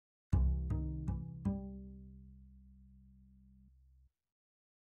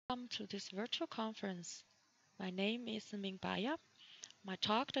Welcome to this virtual conference. My name is Ming Baya. My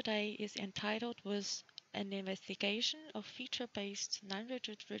talk today is entitled with an investigation of feature-based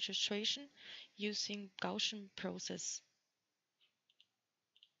non-rigid registration using Gaussian process.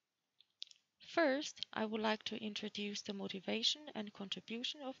 First, I would like to introduce the motivation and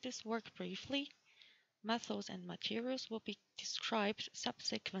contribution of this work briefly. Methods and materials will be described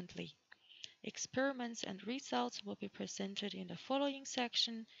subsequently. Experiments and results will be presented in the following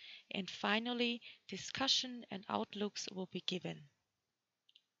section, and finally, discussion and outlooks will be given.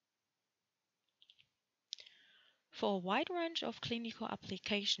 For a wide range of clinical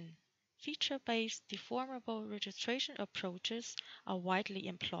application, feature-based deformable registration approaches are widely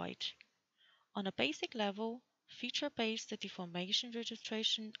employed. On a basic level, feature-based deformation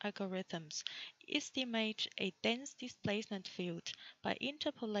registration algorithms estimate a dense displacement field by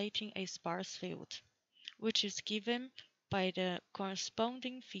interpolating a sparse field, which is given by the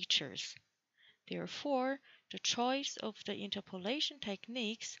corresponding features. Therefore, the choice of the interpolation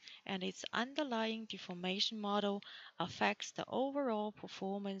techniques and its underlying deformation model affects the overall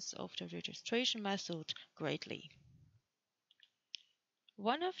performance of the registration method greatly.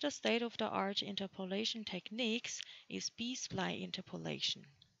 One of the state-of-the-art interpolation techniques is B-spline interpolation.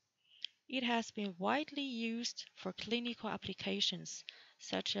 It has been widely used for clinical applications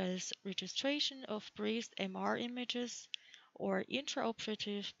such as registration of breast MR images or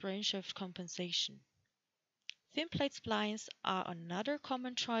intraoperative brain shift compensation. Thin plate splines are another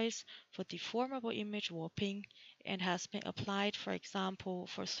common choice for deformable image warping and has been applied, for example,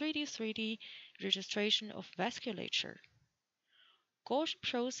 for 3D registration of vasculature. Gaussian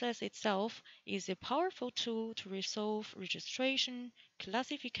process itself is a powerful tool to resolve registration,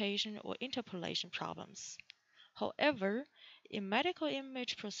 classification, or interpolation problems. However, in medical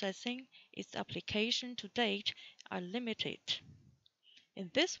image processing, its application to date are limited.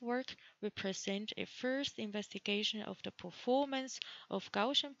 In this work, we present a first investigation of the performance of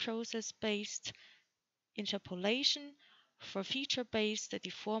Gaussian process-based interpolation for feature-based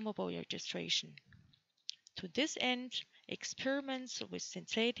deformable registration. To this end, experiments with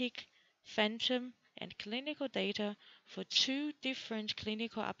synthetic, phantom, and clinical data for two different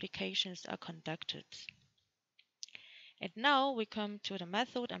clinical applications are conducted. And now we come to the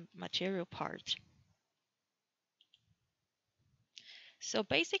method and material part. So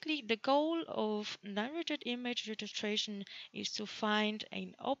basically, the goal of non-rigid image registration is to find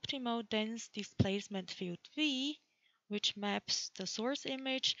an optimal dense displacement field V, which maps the source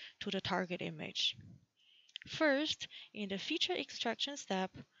image to the target image. First, in the feature extraction step,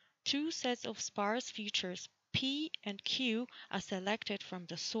 two sets of sparse features P and Q are selected from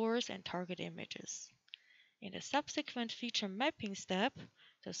the source and target images. In the subsequent feature mapping step,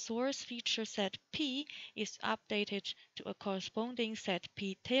 the source feature set P is updated to a corresponding set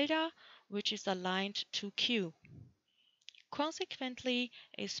P tilde, which is aligned to Q. Consequently,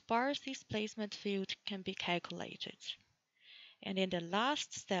 a sparse displacement field can be calculated. And in the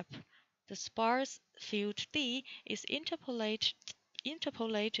last step, the sparse field D is interpolated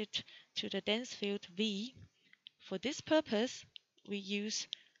to the dense field V. For this purpose, we use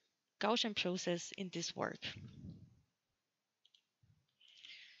Gaussian process in this work.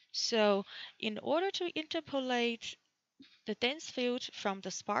 So, in order to interpolate the dense field from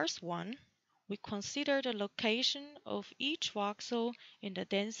the sparse one, we consider the location of each voxel in the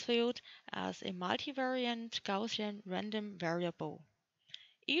dense field as a multivariate Gaussian random variable.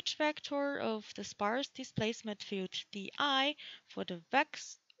 Each vector of the sparse displacement field di for the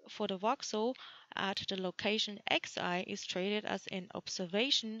voxel at the location xi is treated as an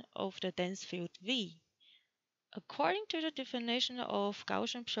observation of the dense field V. According to the definition of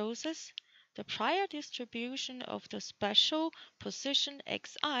Gaussian process, the prior distribution of the special position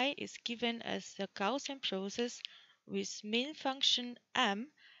xi is given as the Gaussian process with mean function m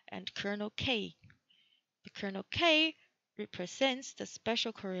and kernel k. The kernel k represents the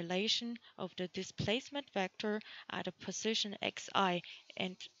special correlation of the displacement vector at the position xi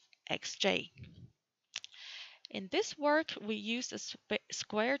and xj. In this work, we use a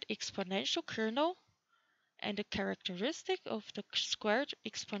squared exponential kernel, and the characteristic of the squared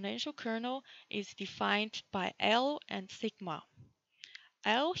exponential kernel is defined by L and sigma.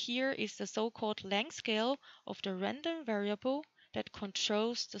 L here is the so-called length scale of the random variable that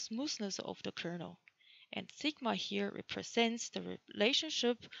controls the smoothness of the kernel, and sigma here represents the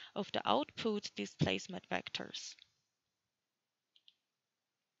relationship of the output displacement vectors.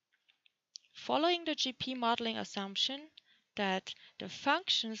 Following the GP modeling assumption that the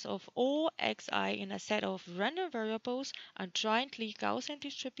functions of all xi in a set of random variables are jointly Gaussian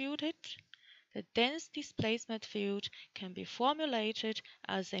distributed, The dense displacement field can be formulated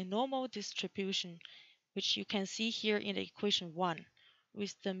as a normal distribution, which you can see here in the equation 1,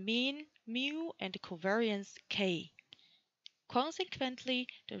 with the mean mu and covariance k. Consequently,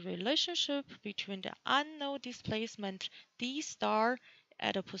 the relationship between the unknown displacement d star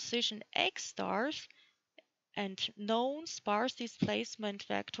at a position x stars and known sparse displacement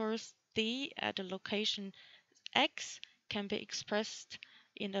vectors d at a location x can be expressed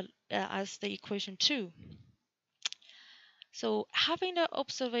as the equation 2. So having the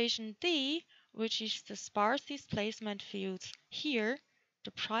observation D, which is the sparse displacement fields here,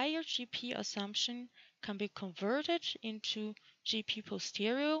 the prior GP assumption can be converted into GP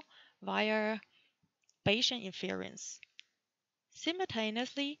posterior via Bayesian inference.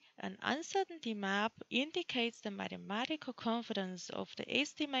 Simultaneously, an uncertainty map indicates the mathematical confidence of the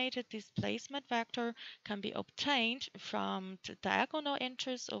estimated displacement vector can be obtained from the diagonal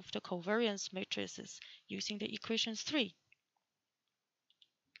entries of the covariance matrices using the equations 3.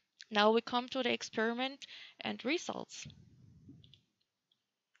 Now we come to the experiment and results.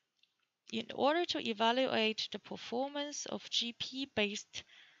 In order to evaluate the performance of GP-based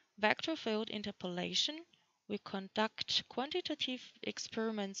vector field interpolation, we conduct quantitative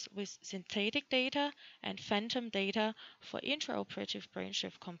experiments with synthetic data and phantom data for intraoperative brain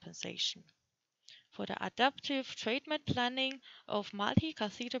shift compensation. For the adaptive treatment planning of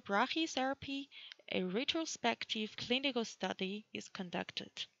multi-catheter brachytherapy, a retrospective clinical study is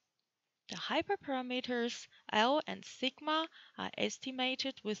conducted. The hyperparameters L and sigma are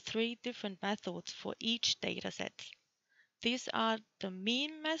estimated with 3 different methods for each dataset. These are the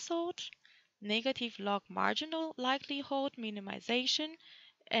mean method, negative log marginal likelihood minimization,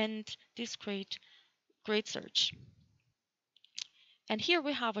 and discrete grid search. And here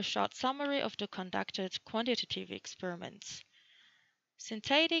we have a short summary of the conducted quantitative experiments.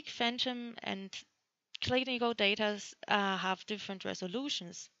 Synthetic, phantom, and clinical data have different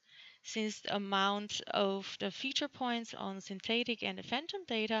resolutions. Since the amount of the feature points on synthetic and phantom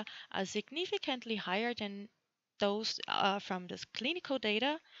data are significantly higher than those from the clinical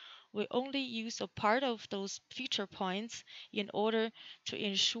data, we only use a part of those feature points in order to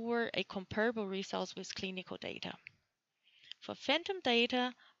ensure a comparable results with clinical data. For phantom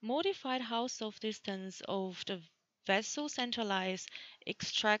data, modified Hausdorff distance of the vessel centralized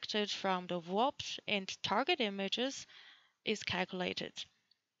extracted from the warped and target images is calculated.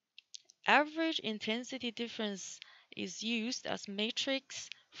 Average intensity difference is used as matrix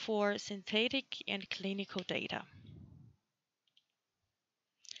for synthetic and clinical data.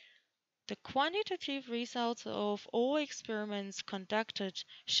 The quantitative results of all experiments conducted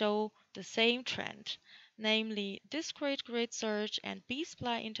show the same trend, namely discrete grid search and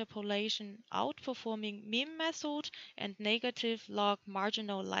B-spline interpolation outperforming mean method and negative log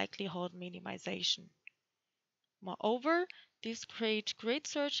marginal likelihood minimization. Moreover, discrete grid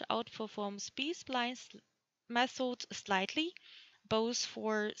search outperforms B-spline method slightly, both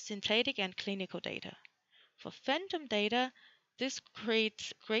for synthetic and clinical data. For phantom data,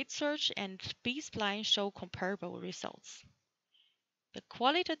 discrete grid search and B-spline show comparable results. The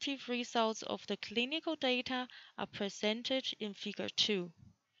qualitative results of the clinical data are presented in Figure 2.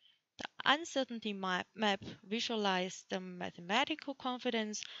 The uncertainty map visualizes the mathematical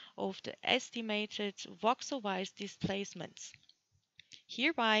confidence of the estimated voxel-wise displacements.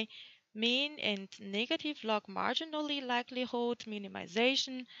 Hereby, mean and negative log marginally likelihood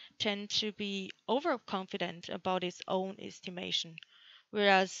minimization tend to be overconfident about its own estimation,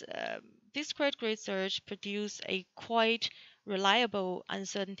 whereas discrete grid search produce a quite reliable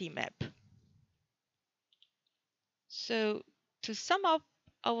uncertainty map. So, to sum up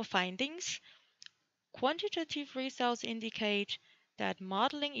our findings, quantitative results indicate that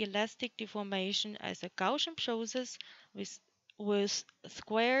modeling elastic deformation as a Gaussian process with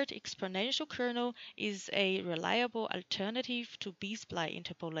squared exponential kernel is a reliable alternative to B-spline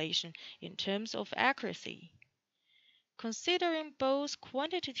interpolation in terms of accuracy. Considering both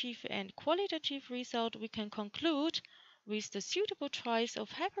quantitative and qualitative results, we can conclude with the suitable choice of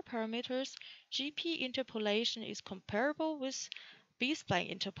hyperparameters, GP interpolation is comparable with B-spline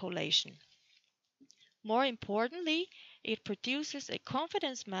interpolation. More importantly, it produces a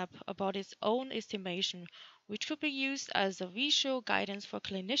confidence map about its own estimation, which could be used as a visual guidance for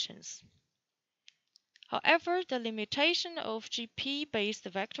clinicians. However, the limitation of GP-based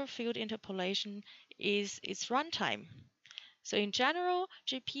vector field interpolation is its runtime. So in general,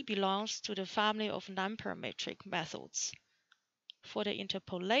 GP belongs to the family of nonparametric methods. For the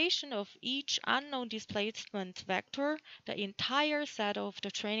interpolation of each unknown displacement vector, the entire set of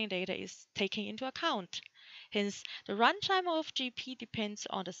the training data is taken into account, Hence, the runtime of GP depends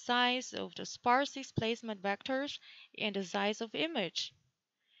on the size of the sparse displacement vectors and the size of image.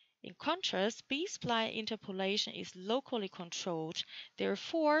 In contrast, B-spline interpolation is locally controlled,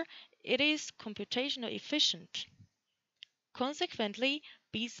 therefore it is computationally efficient. Consequently,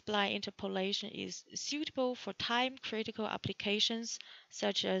 B-spline interpolation is suitable for time-critical applications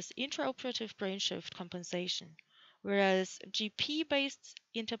such as intraoperative brain shift compensation, whereas GP-based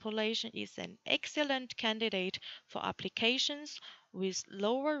interpolation is an excellent candidate for applications with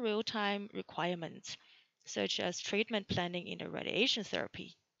lower real-time requirements, such as treatment planning in the radiation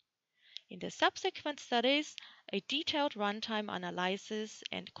therapy. In the subsequent studies, a detailed runtime analysis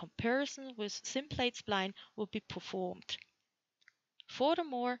and comparison with simplate spline will be performed.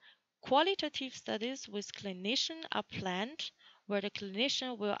 Furthermore, qualitative studies with clinicians are planned, where the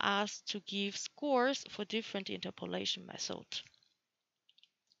clinician will ask to give scores for different interpolation methods.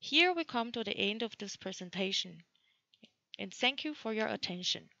 Here we come to the end of this presentation, and thank you for your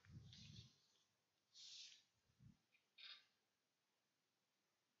attention.